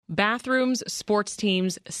Bathrooms, sports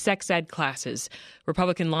teams, sex ed classes.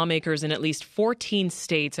 Republican lawmakers in at least 14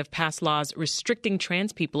 states have passed laws restricting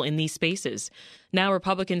trans people in these spaces. Now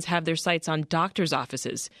Republicans have their sights on doctors'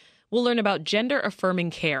 offices. We'll learn about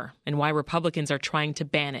gender-affirming care and why Republicans are trying to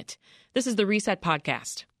ban it. This is the Reset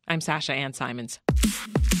Podcast. I'm Sasha Ann Simons.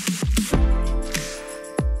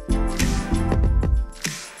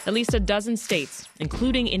 At least a dozen states,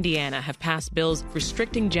 including Indiana, have passed bills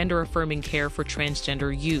restricting gender-affirming care for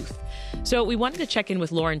transgender youth. So we wanted to check in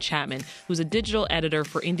with Lauren Chapman, who's a digital editor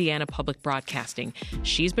for Indiana Public Broadcasting.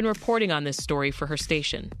 She's been reporting on this story for her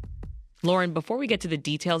station. Lauren, before we get to the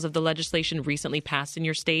details of the legislation recently passed in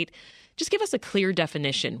your state, just give us a clear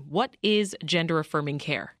definition. What is gender-affirming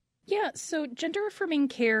care? Yeah, so gender-affirming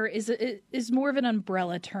care is more of an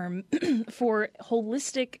umbrella term for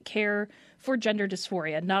holistic care for gender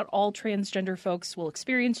dysphoria. Not all transgender folks will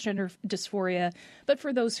experience gender dysphoria, but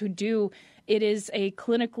for those who do, it is a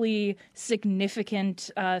clinically significant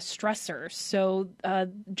stressor. So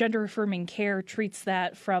gender-affirming care treats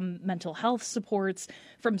that from mental health supports,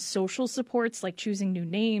 from social supports like choosing new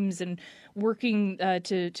names and working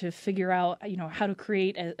to figure out, how to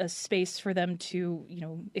create a space for them to,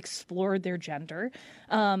 explore their gender.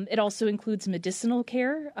 It also includes medicinal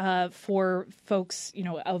care for folks,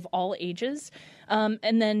 of all ages.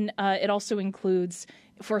 And then it also includes,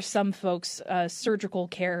 for some folks, surgical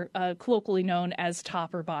care, colloquially known as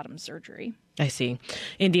top or bottom surgery. I see.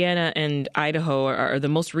 Indiana and Idaho are the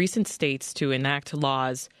most recent states to enact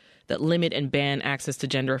laws that limit and ban access to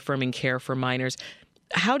gender-affirming care for minors.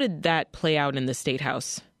 How did that play out in the State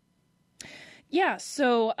House? Yeah,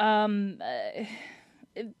 so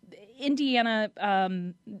Indiana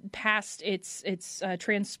passed its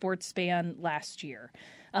trans sports ban last year.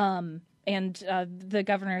 And the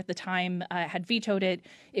governor at the time had vetoed it.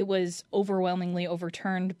 It was overwhelmingly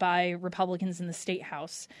overturned by Republicans in the State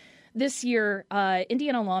House. This year,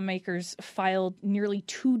 Indiana lawmakers filed nearly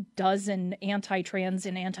 24 anti-trans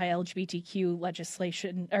and anti-LGBTQ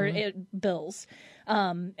legislation or bills,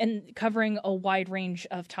 and covering a wide range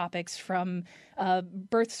of topics from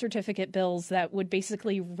birth certificate bills that would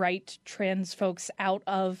basically write trans folks out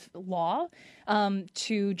of law,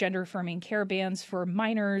 to gender-affirming care bans for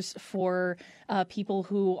minors, for people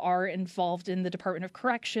who are involved in the Department of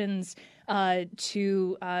Corrections,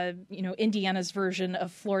 to Indiana's version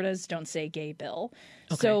of Florida's Don't Say Gay bill.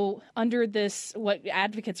 Okay. So under this, what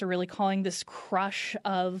advocates are really calling this crush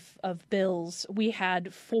of bills, we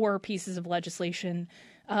had 4 pieces of legislation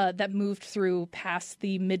that moved through past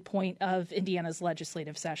the midpoint of Indiana's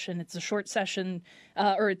legislative session. It's a short session,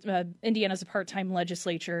 Indiana's a part-time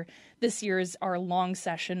legislature. This year is our long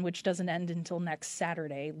session, which doesn't end until next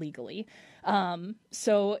Saturday legally.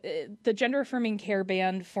 So the gender-affirming care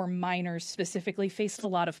ban for minors specifically faced a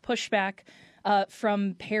lot of pushback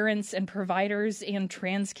from parents and providers and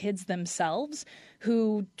trans kids themselves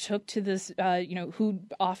who took to this, who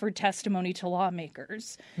offered testimony to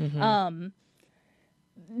lawmakers. Mm-hmm.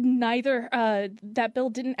 That bill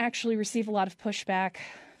didn't actually receive a lot of pushback,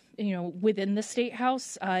 within the State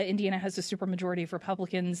House. Indiana has a supermajority of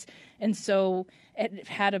Republicans, and so it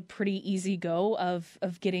had a pretty easy go of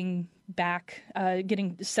getting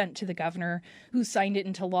sent to the governor, who signed it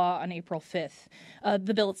into law on April 5th.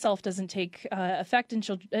 The bill itself doesn't take effect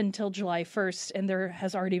until July 1st, and there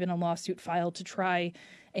has already been a lawsuit filed to try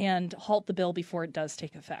and halt the bill before it does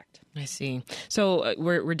take effect. I see. So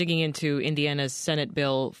we're digging into Indiana's Senate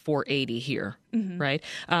Bill 480 here, mm-hmm. right?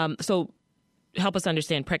 So help us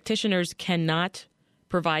understand. Practitioners cannot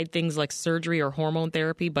provide things like surgery or hormone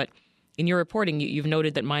therapy, but in your reporting, you've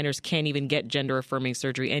noted that minors can't even get gender-affirming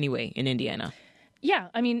surgery anyway in Indiana. Yeah,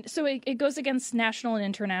 so it goes against national and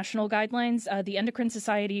international guidelines. The Endocrine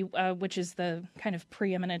Society, which is the kind of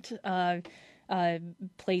preeminent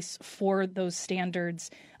place for those standards,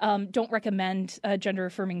 don't recommend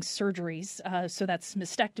gender-affirming surgeries. So that's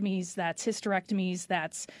mastectomies, that's hysterectomies,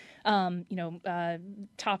 that's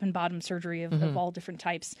top and bottom surgery of all different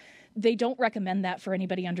types. They don't recommend that for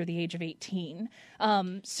anybody under the age of 18.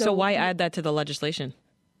 So why add that to the legislation?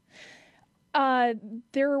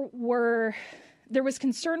 There was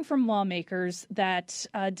concern from lawmakers that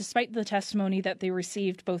despite the testimony that they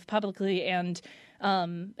received both publicly and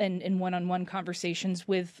in one-on-one conversations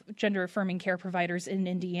with gender-affirming care providers in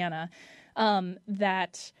Indiana,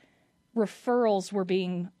 that referrals were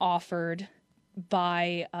being offered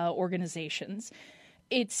by organizations.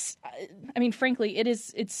 Frankly,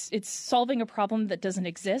 it's solving a problem that doesn't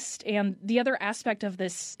exist. And the other aspect of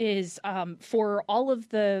this is for all of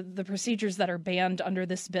the procedures that are banned under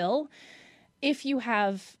this bill, if you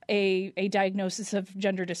have a diagnosis of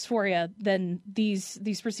gender dysphoria, then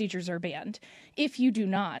these procedures are banned. If you do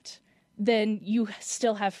not, then you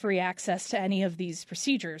still have free access to any of these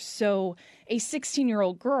procedures. So a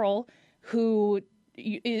 16-year-old girl who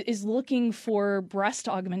is looking for breast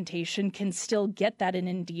augmentation can still get that in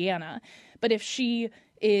Indiana. But if she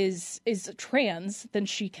is trans, then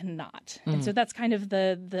she cannot. And so that's kind of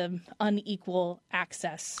the unequal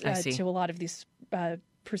access to a lot of these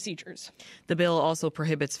procedures. The bill also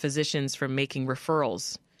prohibits physicians from making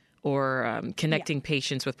referrals or connecting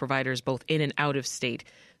patients with providers both in and out of state.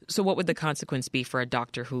 So what would the consequence be for a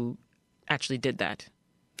doctor who actually did that?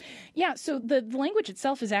 Yeah, so the language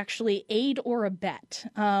itself is actually aid or abet.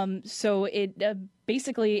 So it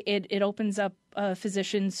basically it opens up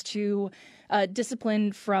physicians to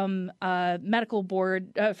discipline from medical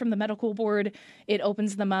board. From the medical board, it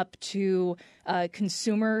opens them up to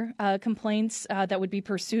consumer complaints that would be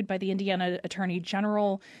pursued by the Indiana Attorney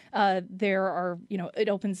General. There are, it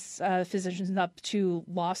opens physicians up to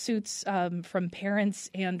lawsuits from parents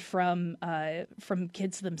and from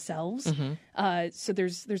kids themselves. So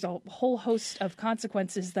there's a whole host of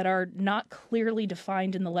consequences that are not clearly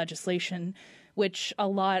defined in the legislation, which a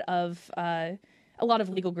lot of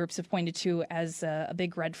legal groups have pointed to as a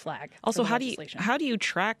big red flag. Also, how do you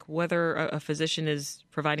track whether a physician is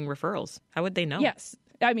providing referrals? How would they know? Yes,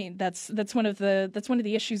 I mean that's one of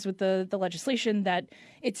the issues with the legislation, that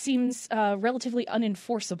it seems relatively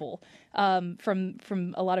unenforceable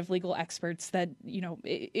from a lot of legal experts. That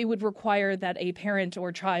it would require that a parent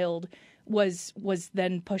or child was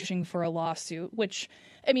then pushing for a lawsuit, which,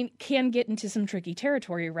 I mean, can get into some tricky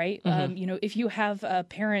territory, right? If you have a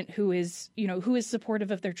parent who is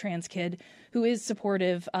supportive of their trans kid, who is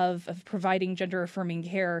supportive of providing gender-affirming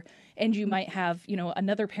care, and you might have,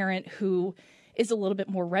 another parent who is a little bit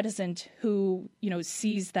more reticent, who,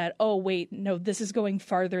 sees that, oh, wait, no, this is going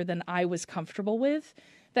farther than I was comfortable with,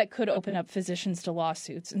 that could open up physicians to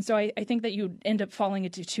lawsuits. And so I think that you end up falling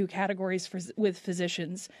into two categories with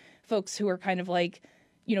physicians, folks who are kind of like,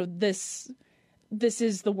 this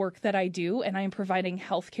is the work that I do, and I am providing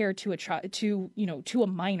health care to a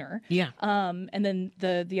minor. Yeah. And then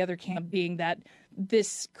the other camp being that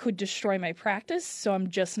this could destroy my practice, so I'm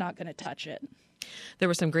just not going to touch it. There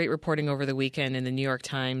was some great reporting over the weekend in the New York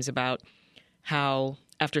Times about how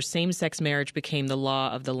after same-sex marriage became the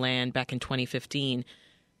law of the land back in 2015,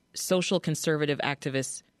 social conservative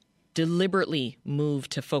activists deliberately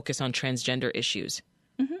moved to focus on transgender issues.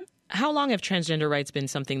 How long have transgender rights been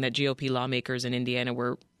something that GOP lawmakers in Indiana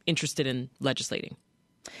were interested in legislating?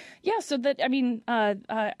 Yeah, so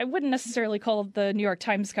I wouldn't necessarily call the New York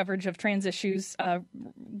Times coverage of trans issues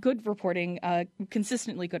good reporting,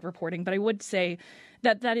 consistently good reporting, but I would say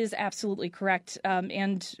that is absolutely correct,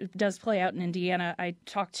 and does play out in Indiana. I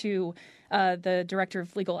talked to the director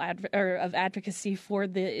of of advocacy for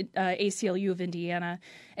the ACLU of Indiana,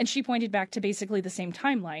 and she pointed back to basically the same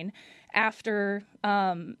timeline. After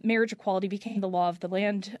marriage equality became the law of the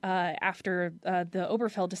land, after the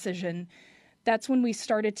Obergefell decision, that's when we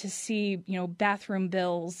started to see, bathroom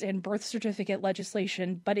bills and birth certificate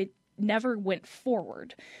legislation, but it never went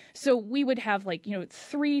forward. So we would have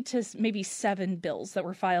 3 to maybe 7 bills that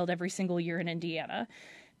were filed every single year in Indiana.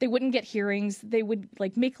 They wouldn't get hearings. They would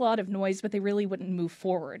make a lot of noise, but they really wouldn't move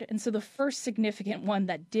forward. And so the first significant one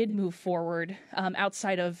that did move forward,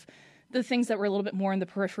 outside of the things that were a little bit more in the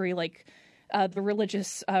periphery, like the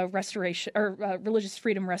Religious Restoration or Religious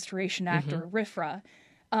Freedom Restoration Act, or RFRA,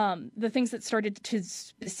 the things that started to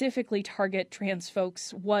specifically target trans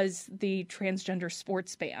folks was the transgender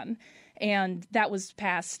sports ban, and that was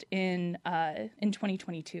passed in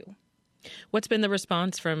 2022. What's been the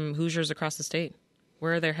response from Hoosiers across the state?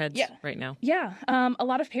 Where are their heads right now? Yeah, a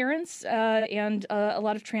lot of parents and a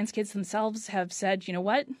lot of trans kids themselves have said, you know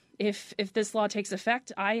what? If this law takes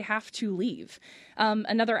effect, I have to leave.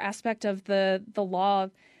 Another aspect of the law,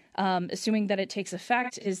 assuming that it takes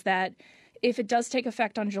effect, is that if it does take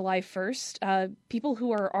effect on July 1st, people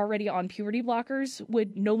who are already on puberty blockers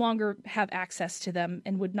would no longer have access to them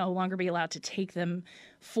and would no longer be allowed to take them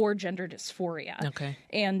for gender dysphoria. Okay.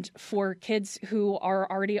 And for kids who are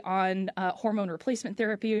already on hormone replacement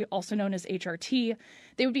therapy, also known as HRT,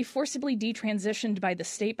 they would be forcibly detransitioned by the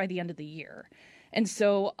state by the end of the year. And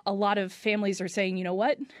so a lot of families are saying, you know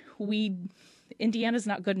what, Indiana's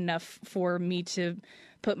not good enough for me to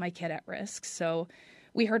put my kid at risk. So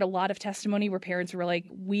we heard a lot of testimony where parents were like,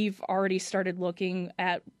 we've already started looking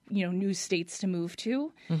at, new states to move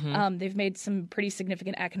to. They've made some pretty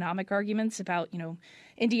significant economic arguments about,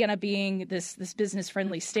 Indiana being this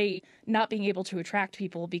business-friendly state, not being able to attract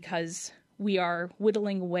people because we are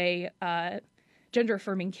whittling away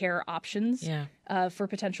gender-affirming care options for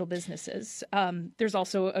potential businesses. There's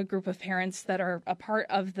also a group of parents that are a part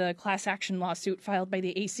of the class action lawsuit filed by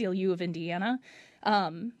the ACLU of Indiana,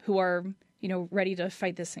 who are, ready to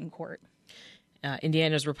fight this in court.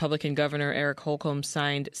 Indiana's Republican Governor Eric Holcomb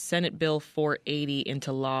signed Senate Bill 480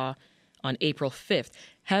 into law on April 5th.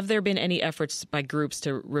 Have there been any efforts by groups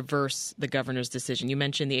to reverse the governor's decision? You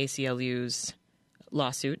mentioned the ACLU's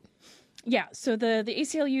lawsuit. Yeah, so the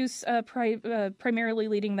ACLU's primarily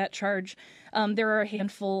leading that charge. There are a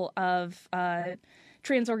handful of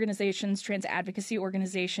trans organizations, trans advocacy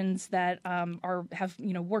organizations that have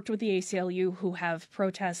worked with the ACLU who have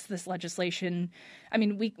protested this legislation. I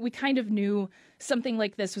mean, we kind of knew something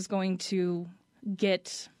like this was going to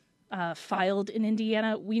get filed in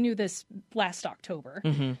Indiana. We knew this last October.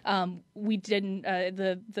 We didn't.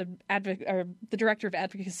 The director of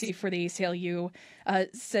advocacy for the ACLU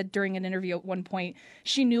said during an interview at one point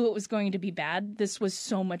she knew it was going to be bad. This was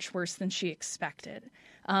so much worse than she expected.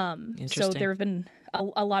 So there have been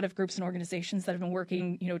a lot of groups and organizations that have been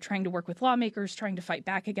working, trying to work with lawmakers, trying to fight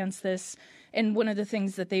back against this. And one of the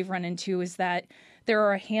things that they've run into is that there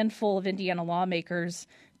are a handful of Indiana lawmakers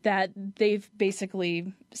that they've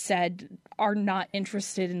basically said are not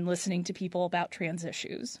interested in listening to people about trans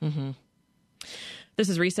issues. This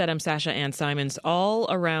is Reset. I'm Sasha Ann Simons. All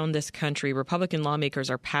around this country, Republican lawmakers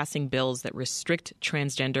are passing bills that restrict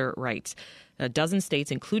transgender rights. A dozen states,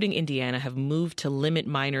 including Indiana, have moved to limit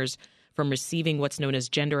minors from receiving what's known as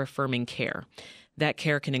gender-affirming care. That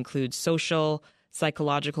care can include social,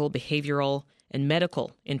 psychological, behavioral, and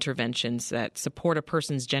medical interventions that support a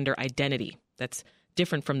person's gender identity. That's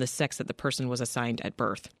different from the sex that the person was assigned at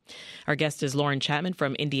birth. Our guest is Lauren Chapman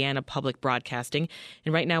from Indiana Public Broadcasting.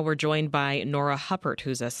 And right now we're joined by Nora Huppert,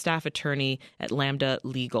 who's a staff attorney at Lambda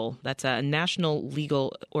Legal. That's a national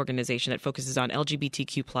legal organization that focuses on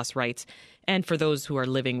LGBTQ plus rights and for those who are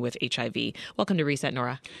living with HIV. Welcome to Reset,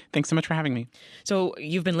 Nora. Thanks so much for having me. So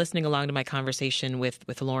you've been listening along to my conversation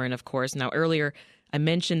with Lauren, of course. Now, earlier, I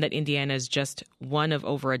mentioned that Indiana is just one of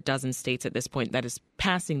over a dozen states at this point that is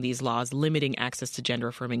passing these laws limiting access to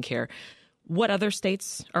gender-affirming care. What other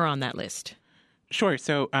states are on that list? Sure.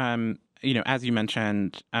 So, as you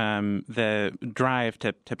mentioned, the drive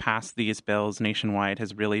to pass these bills nationwide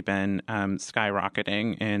has really been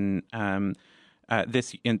skyrocketing in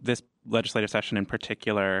this legislative session in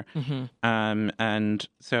particular. And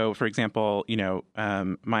so, for example,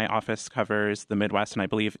 my office covers the Midwest, and I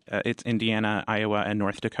believe it's Indiana, Iowa, and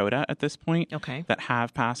North Dakota at this point that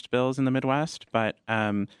have passed bills in the Midwest. But,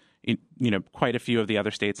 quite a few of the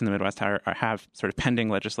other states in the Midwest have sort of pending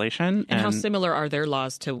legislation. And how similar are their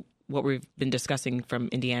laws to what we've been discussing from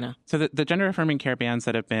Indiana? So the gender-affirming care bans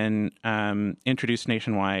that have been introduced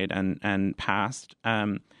nationwide and passed,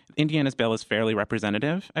 Indiana's bill is fairly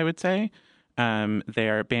representative, I would say.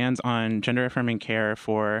 There are bans on gender-affirming care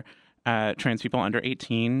for trans people under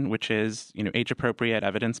 18, which is, age-appropriate,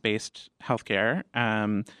 evidence-based healthcare.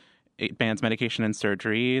 It bans medication and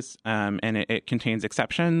surgeries, and it contains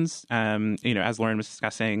exceptions, as Lauren was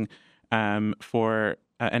discussing, for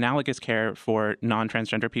analogous care for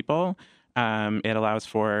non-transgender people. It allows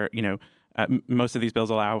for, most of these bills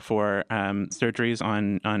allow for surgeries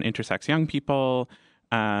on intersex young people.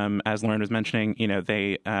 As Lauren was mentioning,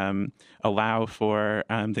 they allow for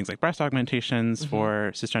things like breast augmentations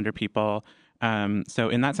for cisgender people. So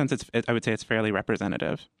in that sense, I would say it's fairly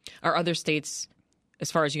representative. Are other states,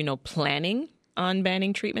 as far as you know, planning on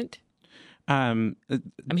banning treatment? I'm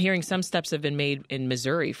hearing some steps have been made in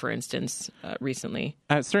Missouri, for instance, recently.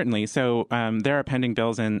 Certainly. So there are pending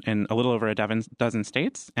bills in a little over a dozen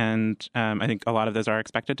states, and I think a lot of those are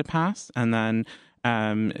expected to pass. And then,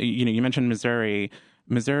 you mentioned Missouri.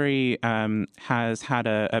 Missouri has had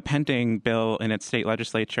a pending bill in its state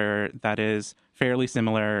legislature that is fairly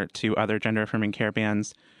similar to other gender-affirming care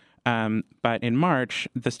bans. But in March,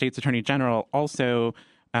 the state's attorney general also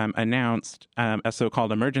announced a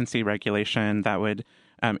so-called emergency regulation that would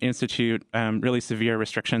institute really severe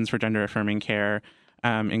restrictions for gender-affirming care,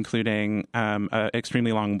 including an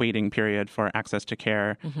extremely long waiting period for access to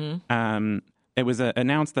care. It was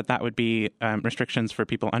announced that would be restrictions for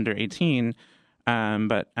people under 18,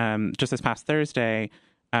 but just this past Thursday,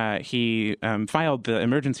 he filed the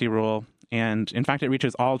emergency rule, and in fact, it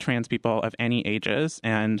reaches all trans people of any ages,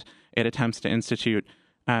 and it attempts to institute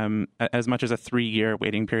as much as a 3-year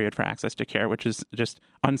waiting period for access to care, which is just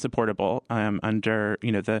unsupportable under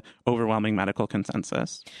the overwhelming medical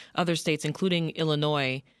consensus. Other states, including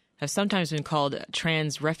Illinois, have sometimes been called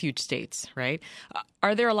trans refuge states, right?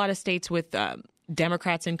 Are there a lot of states with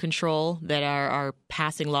Democrats in control that are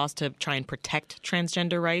passing laws to try and protect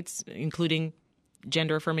transgender rights, including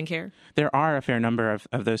gender-affirming care? There are a fair number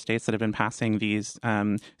of those states that have been passing these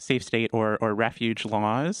safe state or refuge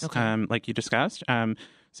laws, like you discussed. What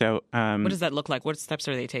does that look like? What steps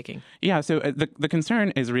are they taking? Yeah, so the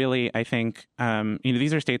concern is really, I think,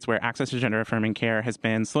 these are states where access to gender-affirming care has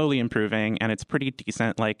been slowly improving, and it's pretty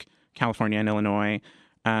decent, like California and Illinois.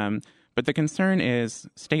 But the concern is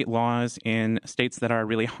state laws in states that are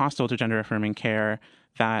really hostile to gender-affirming care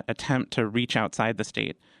that attempt to reach outside the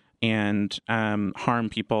state and harm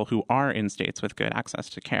people who are in states with good access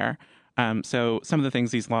to care. So some of the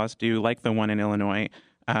things these laws do, like the one in Illinois,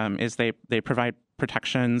 is they provide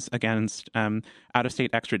protections against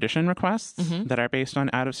out-of-state extradition requests that are based on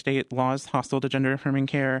out-of-state laws hostile to gender-affirming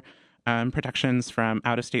care, protections from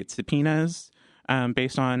out-of-state subpoenas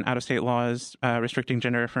based on out-of-state laws restricting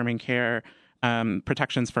gender-affirming care,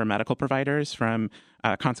 protections for medical providers from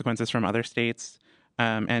consequences from other states,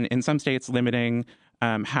 and in some states limiting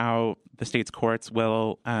how the state's courts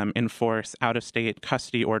will enforce out-of-state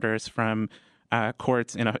custody orders from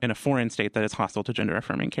courts in a foreign state that is hostile to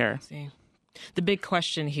gender-affirming care. I see. The big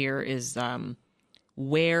question here is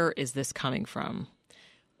where is this coming from?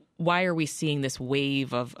 Why are we seeing this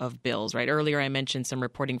wave of bills, right? Earlier I mentioned some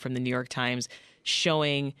reporting from the New York Times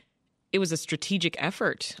showing it was a strategic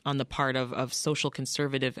effort on the part of social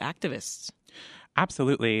conservative activists.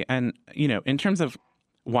 Absolutely. And, in terms of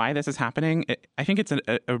why this is happening, I think it's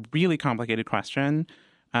a really complicated question.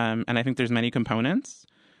 And I think there's many components.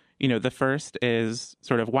 The first is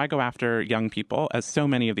sort of why go after young people, as so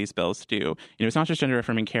many of these bills do. It's not just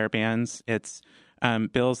gender-affirming care bans. It's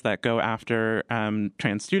bills that go after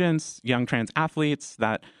trans students, young trans athletes,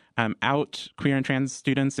 that out queer and trans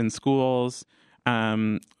students in schools,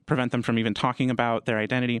 prevent them from even talking about their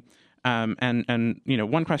identity. And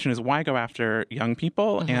one question is why go after young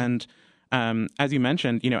people? And as you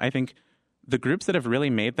mentioned, I think the groups that have really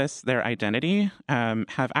made this their identity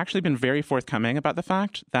have actually been very forthcoming about the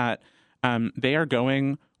fact that they are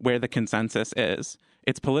going where the consensus is.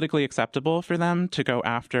 It's politically acceptable for them to go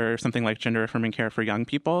after something like gender-affirming care for young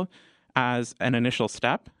people as an initial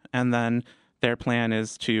step, and then their plan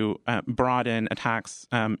is to broaden attacks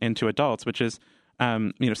into adults, which is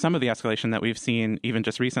some of the escalation that we've seen even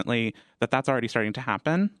just recently, that's already starting to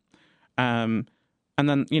happen. And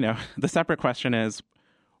then, the separate question is,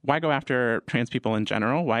 why go after trans people in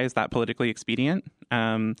general? Why is that politically expedient?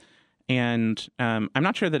 And I'm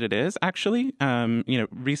not sure that it is, actually.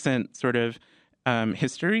 Recent sort of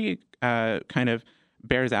history kind of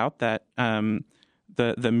bears out that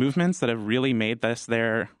the movements that have really made this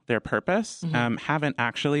their purpose haven't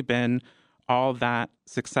actually been all that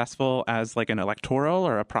successful as like an electoral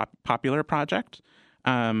or a popular project.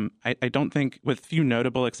 I don't think, with few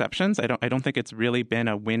notable exceptions, I don't think it's really been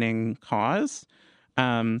a winning cause.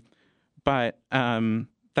 But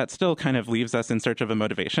that still kind of leaves us in search of a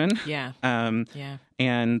motivation. Yeah.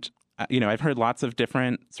 And, I've heard lots of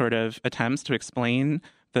different sort of attempts to explain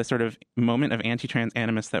the sort of moment of anti-trans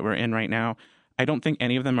animus that we're in right now. I don't think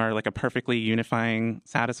any of them are like a perfectly unifying,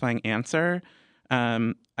 satisfying answer.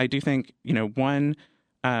 I do think, one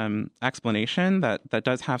explanation that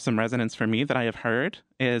does have some resonance for me that I have heard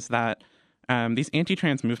is that these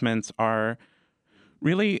anti-trans movements are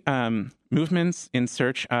really movements in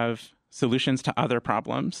search of solutions to other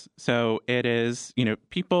problems. So it is,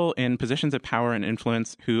 people in positions of power and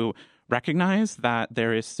influence who recognize that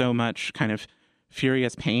there is so much kind of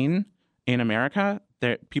furious pain in America,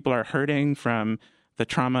 that people are hurting from the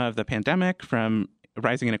trauma of the pandemic, from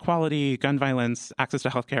rising inequality, gun violence, access to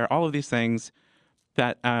healthcare, all of these things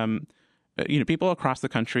that, people across the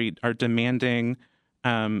country are demanding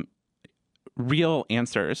real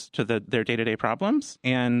answers to their day-to-day problems.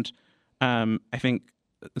 And I think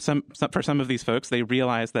for some of these folks, they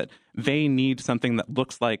realize that they need something that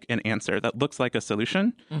looks like an answer, that looks like a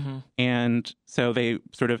solution. And so they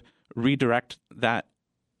sort of redirect that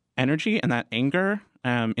energy and that anger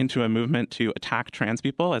into a movement to attack trans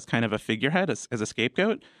people as kind of a figurehead, as a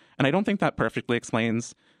scapegoat. And I don't think that perfectly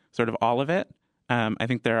explains sort of all of it. I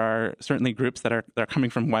think there are certainly groups that are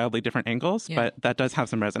coming from wildly different angles, but that does have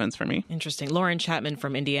some resonance for me. Interesting. Lauren Chapman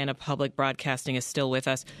from Indiana Public Broadcasting is still with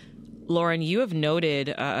us. Lauren, you have noted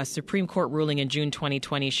a Supreme Court ruling in June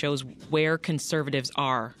 2020 shows where conservatives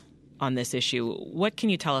are on this issue. What can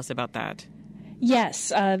you tell us about that? Yes,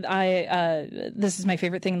 this is my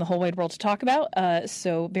favorite thing in the whole wide world to talk about,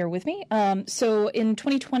 so bear with me. So in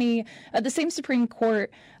 2020, the same Supreme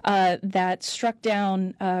Court that struck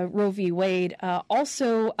down Roe v. Wade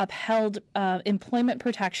also upheld employment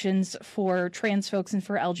protections for trans folks and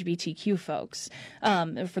for LGBTQ folks,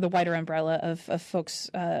 for the wider umbrella of folks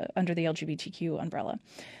under the LGBTQ umbrella.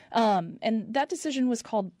 And that decision was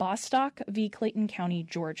called Bostock v. Clayton County,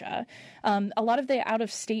 Georgia. A lot of the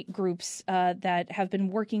out-of-state groups that have been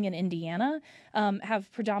working in Indiana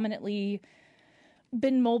have predominantly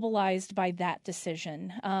been mobilized by that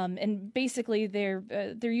decision, and basically they're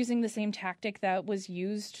using the same tactic that was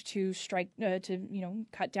used to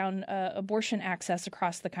cut down abortion access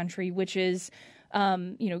across the country, which is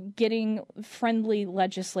getting friendly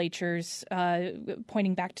legislatures,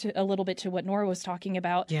 pointing back to a little bit to what Nora was talking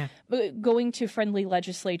about, going to friendly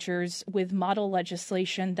legislatures with model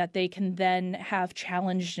legislation that they can then have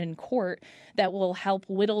challenged in court that will help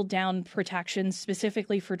whittle down protections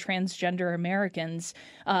specifically for transgender Americans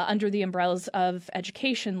under the umbrellas of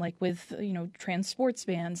education, like with, trans sports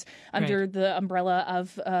bans, under the umbrella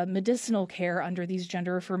of medicinal care, under these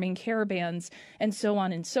gender-affirming care bans, and so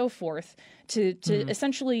on and so forth, to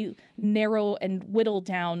essentially narrow and whittle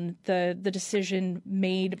down the decision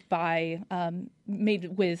made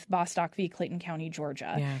with Bostock v. Clayton County,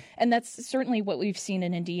 Georgia. Yeah. And that's certainly what we've seen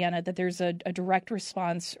in Indiana, that there's a direct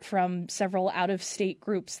response from several out-of-state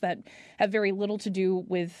groups that have very little to do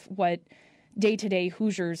with what day-to-day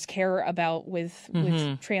Hoosiers care about with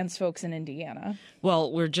trans folks in Indiana.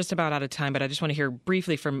 Well, we're just about out of time, but I just want to hear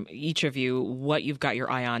briefly from each of you what you've got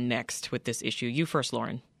your eye on next with this issue. You first,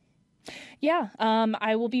 Lauren. Yeah,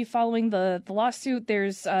 I will be following the lawsuit.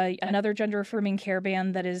 There's another gender-affirming care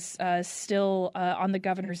ban that is still on the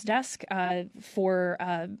governor's desk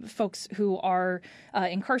for folks who are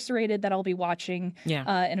incarcerated that I'll be watching. Yeah.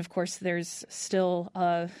 And of course, there's still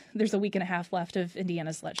there's a week and a half left of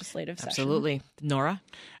Indiana's legislative session. Absolutely. Nora?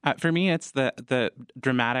 For me, it's the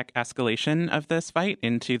dramatic escalation of this fight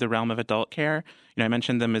into the realm of adult care. I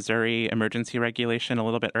mentioned the Missouri emergency regulation a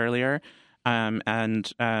little bit earlier.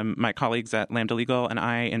 And my colleagues at Lambda Legal and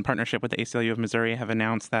I, in partnership with the ACLU of Missouri, have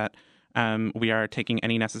announced that we are taking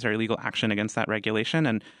any necessary legal action against that regulation.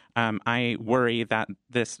 And I worry that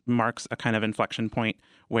this marks a kind of inflection point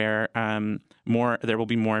where there will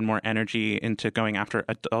be more and more energy into going after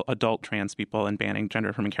adult trans people and banning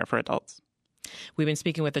gender-affirming care for adults. We've been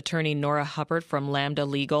speaking with attorney Nora Huppert from Lambda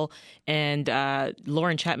Legal and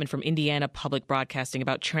Lauren Chapman from Indiana Public Broadcasting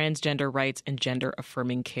about transgender rights and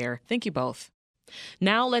gender-affirming care. Thank you both.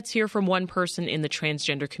 Now let's hear from one person in the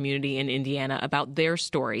transgender community in Indiana about their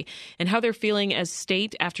story and how they're feeling as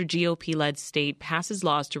state after GOP-led state passes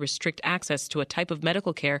laws to restrict access to a type of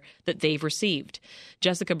medical care that they've received.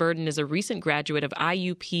 Jessica Burden is a recent graduate of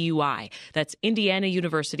IUPUI. That's Indiana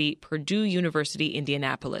University, Purdue University,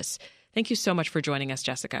 Indianapolis. Thank you so much for joining us,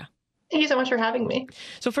 Jessica. Thank you so much for having me.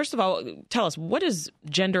 So first of all, tell us, what does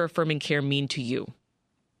gender-affirming care mean to you?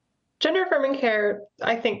 Gender-affirming care,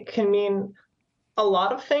 I think, can mean a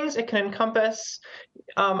lot of things. It can encompass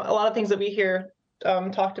a lot of things that we hear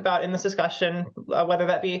talked about in this discussion, whether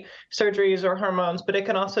that be surgeries or hormones, but it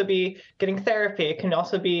can also be getting therapy. It can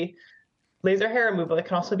also be laser hair removal. It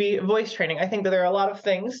can also be voice training. I think that there are a lot of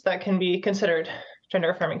things that can be considered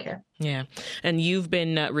gender-affirming care. Yeah. And you've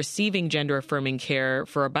been receiving gender-affirming care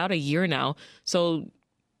for about a year now. So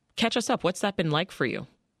catch us up. What's that been like for you?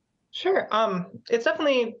 Sure. It's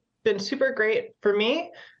definitely been super great for me,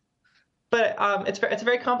 but it's a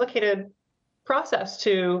very complicated process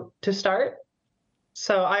to start.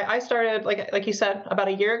 So I started, like you said, about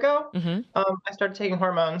a year ago. I started taking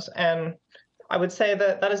hormones, and I would say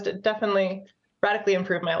that has definitely radically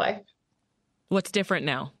improved my life. What's different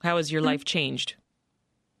now? How has your life changed?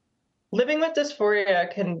 Living with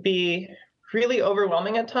dysphoria can be really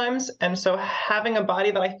overwhelming at times. And so having a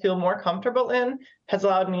body that I feel more comfortable in has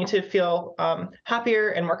allowed me to feel happier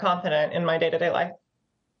and more confident in my day-to-day life.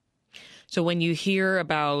 So when you hear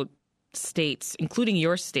about states, including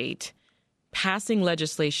your state, passing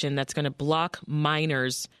legislation that's going to block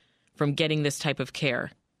minors from getting this type of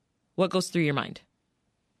care, what goes through your mind?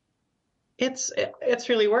 It's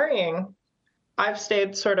really worrying. I've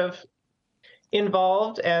stayed sort of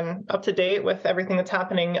involved and up to date with everything that's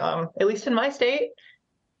happening, at least in my state.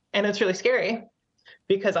 And it's really scary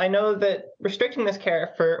because I know that restricting this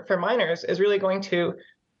care for minors is really going to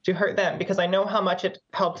hurt them, because I know how much it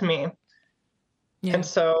helped me. Yeah. And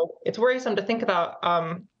so it's worrisome to think about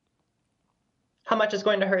how much is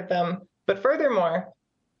going to hurt them. But furthermore,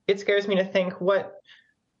 it scares me to think what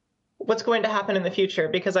what's going to happen in the future,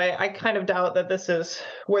 because I kind of doubt that this is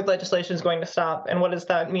where legislation is going to stop. And what does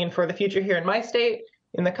that mean for the future here in my state,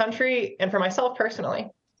 in the country, and for myself personally?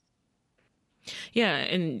 Yeah,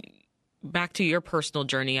 and back to your personal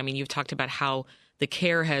journey, I mean, you've talked about how the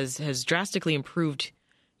care has drastically improved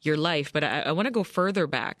your life, but I want to go further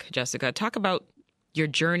back, Jessica. Talk about your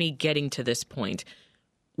journey getting to this point.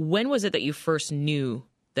 When was it that you first knew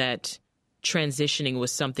that transitioning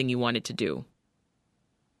was something you wanted to do?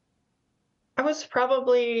 I was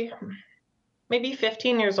probably maybe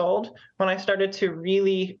 15 years old when I started to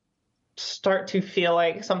really start to feel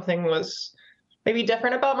like something was maybe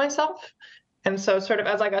different about myself. And so sort of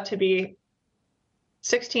as I got to be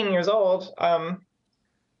 16 years old,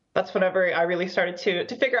 that's whenever I really started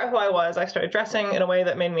to figure out who I was. I started dressing in a way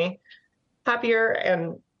that made me happier,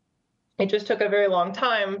 and it just took a very long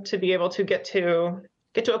time to be able to get to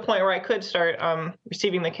a point where I could start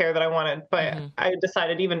receiving the care that I wanted. But I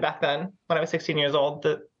decided even back then, when I was 16 years old,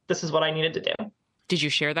 that this is what I needed to do. Did you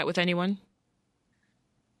share that with anyone?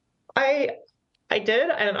 I did,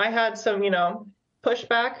 and I had some,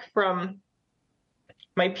 pushback from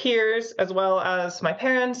my peers as well as my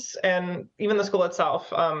parents and even the school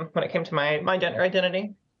itself when it came to my gender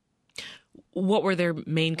identity. What were their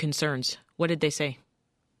main concerns? What did they say?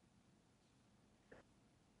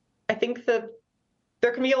 I think that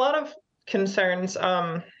there can be a lot of concerns.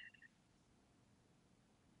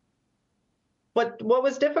 What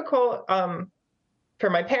was difficult for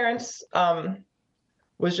my parents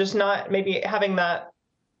was just not maybe having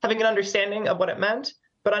an understanding of what it meant,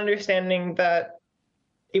 but understanding that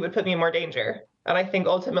it would put me in more danger. And I think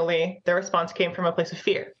ultimately their response came from a place of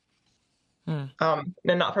fear, and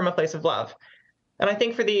not from a place of love. And I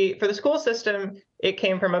think for the school system, it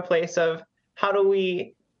came from a place of how do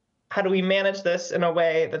we manage this in a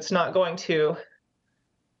way that's not going to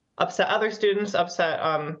upset other students, upset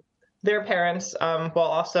their parents, while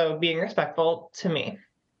also being respectful to me.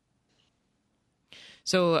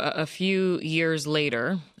 So a few years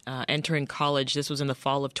later, entering college, this was in the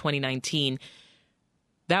fall of 2019,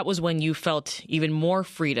 that was when you felt even more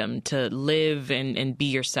freedom to live and be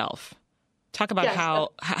yourself. Talk about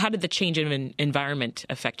how did the change in environment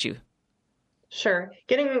affect you? Sure.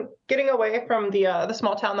 Getting away from the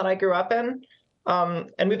small town that I grew up in,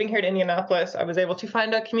 and moving here to Indianapolis, I was able to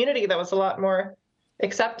find a community that was a lot more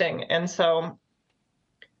accepting. And so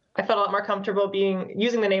I felt a lot more comfortable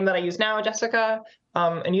using the name that I use now, Jessica,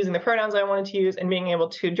 and using the pronouns I wanted to use, and being able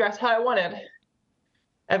to dress how I wanted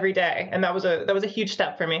every day. And that was a huge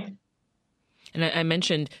step for me. And I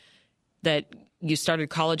mentioned that you started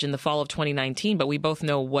college in the fall of 2019, but we both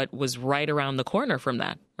know what was right around the corner from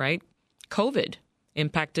that, right? COVID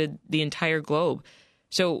impacted the entire globe.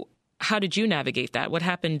 So how did you navigate that? What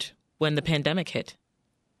happened when the pandemic hit?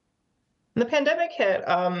 When the pandemic hit,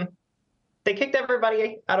 they kicked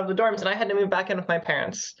everybody out of the dorms, and I had to move back in with my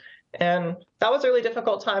parents. And that was a really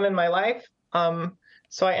difficult time in my life.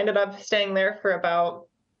 So I ended up staying there for about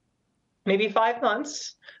maybe 5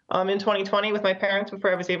 months in 2020 with my parents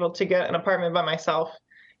before I was able to get an apartment by myself.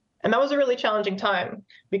 And that was a really challenging time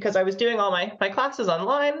because I was doing all my classes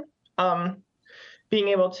online, being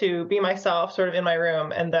able to be myself sort of in my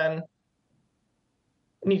room, and then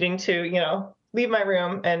needing to, leave my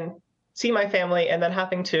room and see my family, and then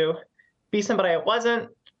having to be somebody I wasn't,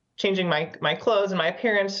 changing my clothes and my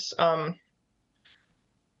appearance.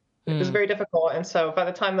 It was very difficult. And so by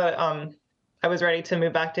the time that I was ready to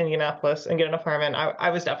move back to Indianapolis and get an apartment,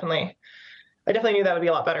 I definitely knew that would be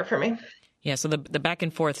a lot better for me. Yeah, so the back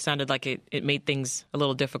and forth sounded like it made things a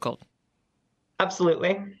little difficult.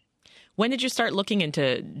 Absolutely. When did you start looking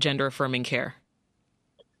into gender-affirming care?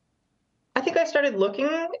 I think I started looking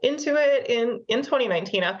into it in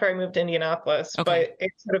 2019 after I moved to Indianapolis, but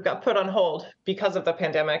it sort of got put on hold because of the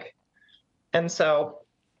pandemic. And so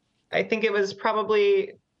I think it was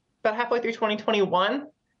probably about halfway through 2021,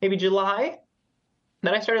 maybe July,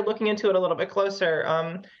 that I started looking into it a little bit closer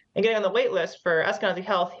and getting on the wait list for Eskenazi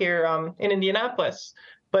Health here in Indianapolis.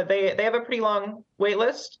 But they have a pretty long wait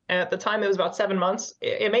list. And at the time, it was about 7 months.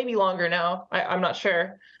 It may be longer now. I'm not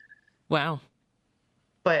sure. Wow.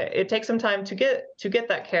 But it takes some time to get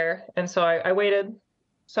that care. And so I waited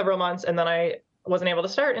several months, and then I wasn't able to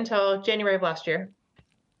start until January of last year.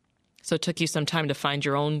 So it took you some time to find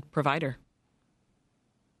your own provider.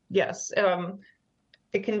 Yes.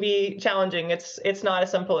 It can be challenging. It's not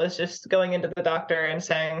as simple as just going into the doctor and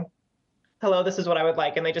saying, hello, this is what I would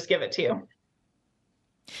like, and they just give it to you.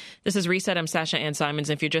 This is Reset. I'm Sasha Ann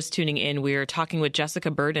Simons. If you're just tuning in, we're talking with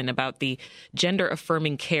Jessica Burden about the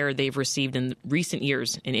gender-affirming care they've received in recent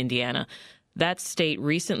years in Indiana. That state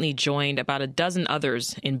recently joined about a dozen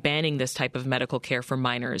others in banning this type of medical care for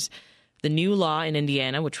minors. The new law in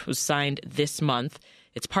Indiana, which was signed this month,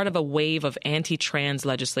 it's part of a wave of anti-trans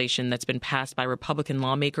legislation that's been passed by Republican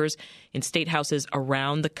lawmakers in state houses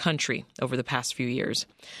around the country over the past few years.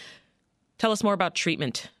 Tell us more about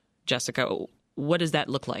treatment, Jessica. What does that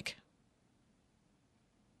look like?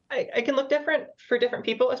 I can look different for different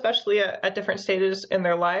people, especially at different stages in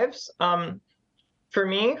their lives. For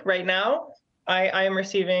me, right now, I am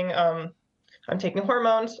receiving, I'm taking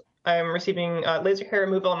hormones, I'm receiving laser hair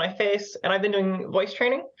removal on my face, and I've been doing voice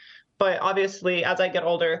training. But obviously, as I get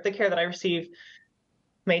older, the care that I receive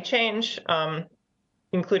may change,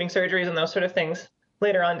 including surgeries and those sort of things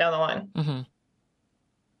later on down the line. Mm-hmm.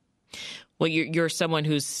 Well, you're someone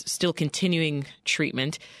who's still continuing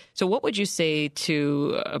treatment. So what would you say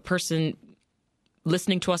to a person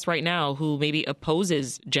listening to us right now who maybe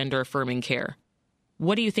opposes gender-affirming care?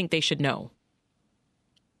 What do you think they should know?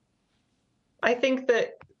 I think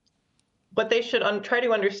that what they should try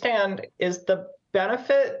to understand is the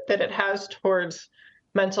benefit that it has towards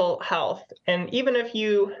mental health. And even if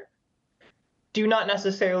you do not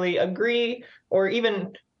necessarily agree or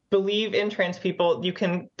even believe in trans people,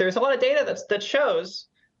 there's a lot of data that shows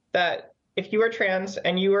that if you are trans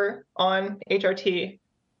and you are on HRT,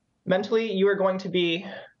 mentally you are going to be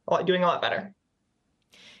doing a lot better.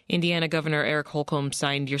 Indiana Governor Eric Holcomb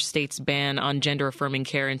signed your state's ban on gender-affirming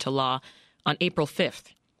care into law on April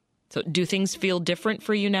 5th. So do things feel different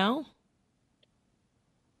for you now?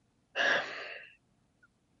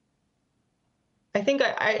 I think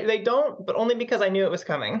they don't, but only because I knew it was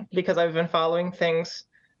coming, because I've been following things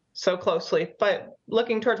so closely. But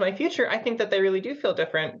looking towards my future, I think that they really do feel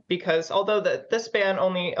different, because although this ban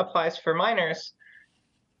only applies for minors,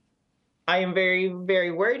 I am very,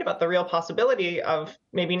 very worried about the real possibility of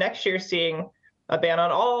maybe next year seeing a ban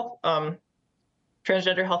on all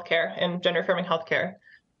transgender healthcare and gender-affirming healthcare.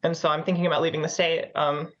 And so I'm thinking about leaving the state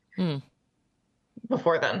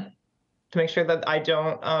before then, to make sure that I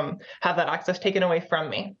don't have that access taken away from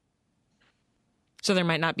me. So there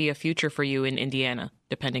might not be a future for you in Indiana,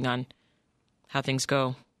 depending on how things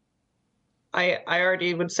go. I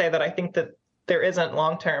already would say that I think that there isn't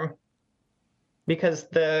long-term, because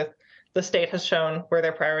the state has shown where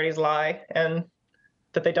their priorities lie and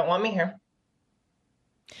that they don't want me here.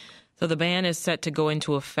 So the ban is set to go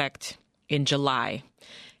into effect in July.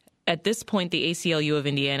 At this point, the ACLU of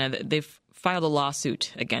Indiana, they've filed a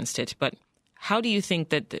lawsuit against it. But how do you think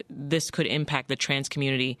that this could impact the trans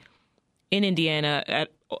community in Indiana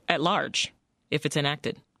at large if it's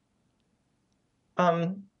enacted?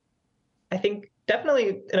 I think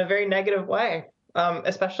definitely in a very negative way,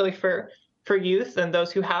 especially for youth and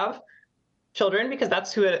those who have children, because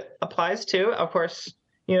that's who it applies to. Of course,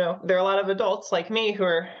 there are a lot of adults like me who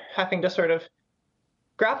are having to sort of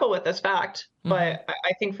grapple with this fact. Mm-hmm. But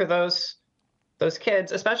I think for those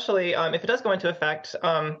kids, especially if it does go into effect,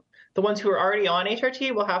 the ones who are already on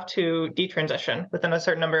HRT will have to detransition within a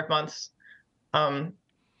certain number of months. And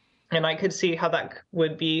I could see how that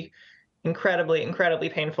would be incredibly, incredibly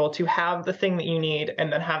painful to have the thing that you need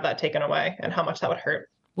and then have that taken away, and how much that would hurt.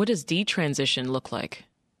 What does detransition look like?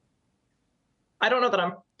 I don't know that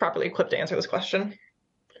I'm properly equipped to answer this question,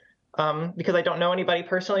 because I don't know anybody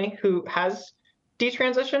personally who has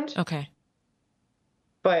detransitioned. Okay.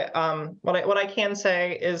 But what I can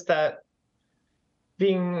say is that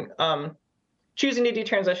being choosing to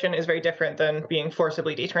detransition is very different than being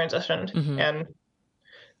forcibly detransitioned. Mm-hmm. And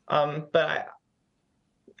but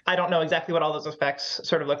I don't know exactly what all those effects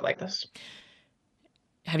sort of look like this.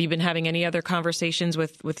 Have you been having any other conversations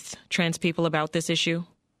with trans people about this issue?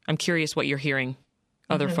 I'm curious what you're hearing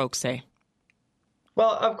other folks say.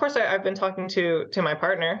 Well, of course, I've been talking to my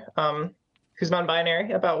partner, who's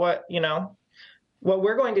non-binary, about what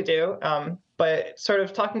we're going to do. But sort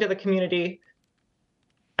of talking to the community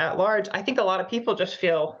at large, I think a lot of people just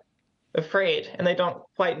feel afraid and they don't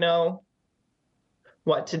quite know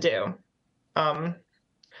what to do.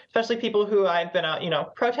 Especially people who I've been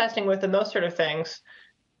out, protesting with and those sort of things.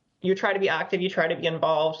 You try to be active, you try to be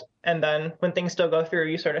involved, and then when things still go through,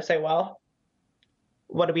 you sort of say, well,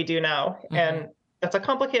 what do we do now? Mm-hmm. And that's a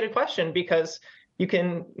complicated question, because you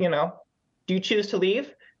can, do you choose to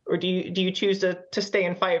leave, or do you choose to stay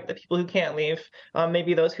and fight with the people who can't leave?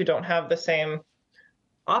 Maybe those who don't have the same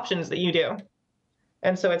options that you do.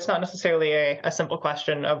 And so it's not necessarily a simple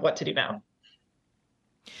question of what to do now.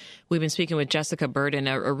 We've been speaking with Jessica Burden,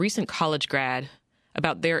 a recent college grad,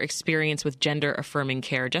 about their experience with gender-affirming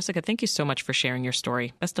care. Jessica, thank you so much for sharing your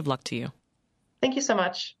story. Best of luck to you. Thank you so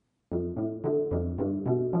much.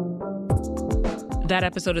 That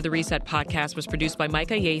episode of the Reset podcast was produced by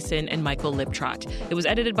Micah Yason and Michael Liptrot. It was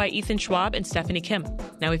edited by Ethan Schwab and Stephanie Kim.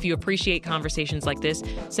 Now, if you appreciate conversations like this,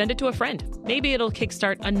 send it to a friend. Maybe it'll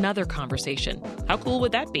kickstart another conversation. How cool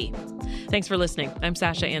would that be? Thanks for listening. I'm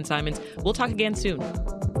Sasha Ann Simons. We'll talk again soon.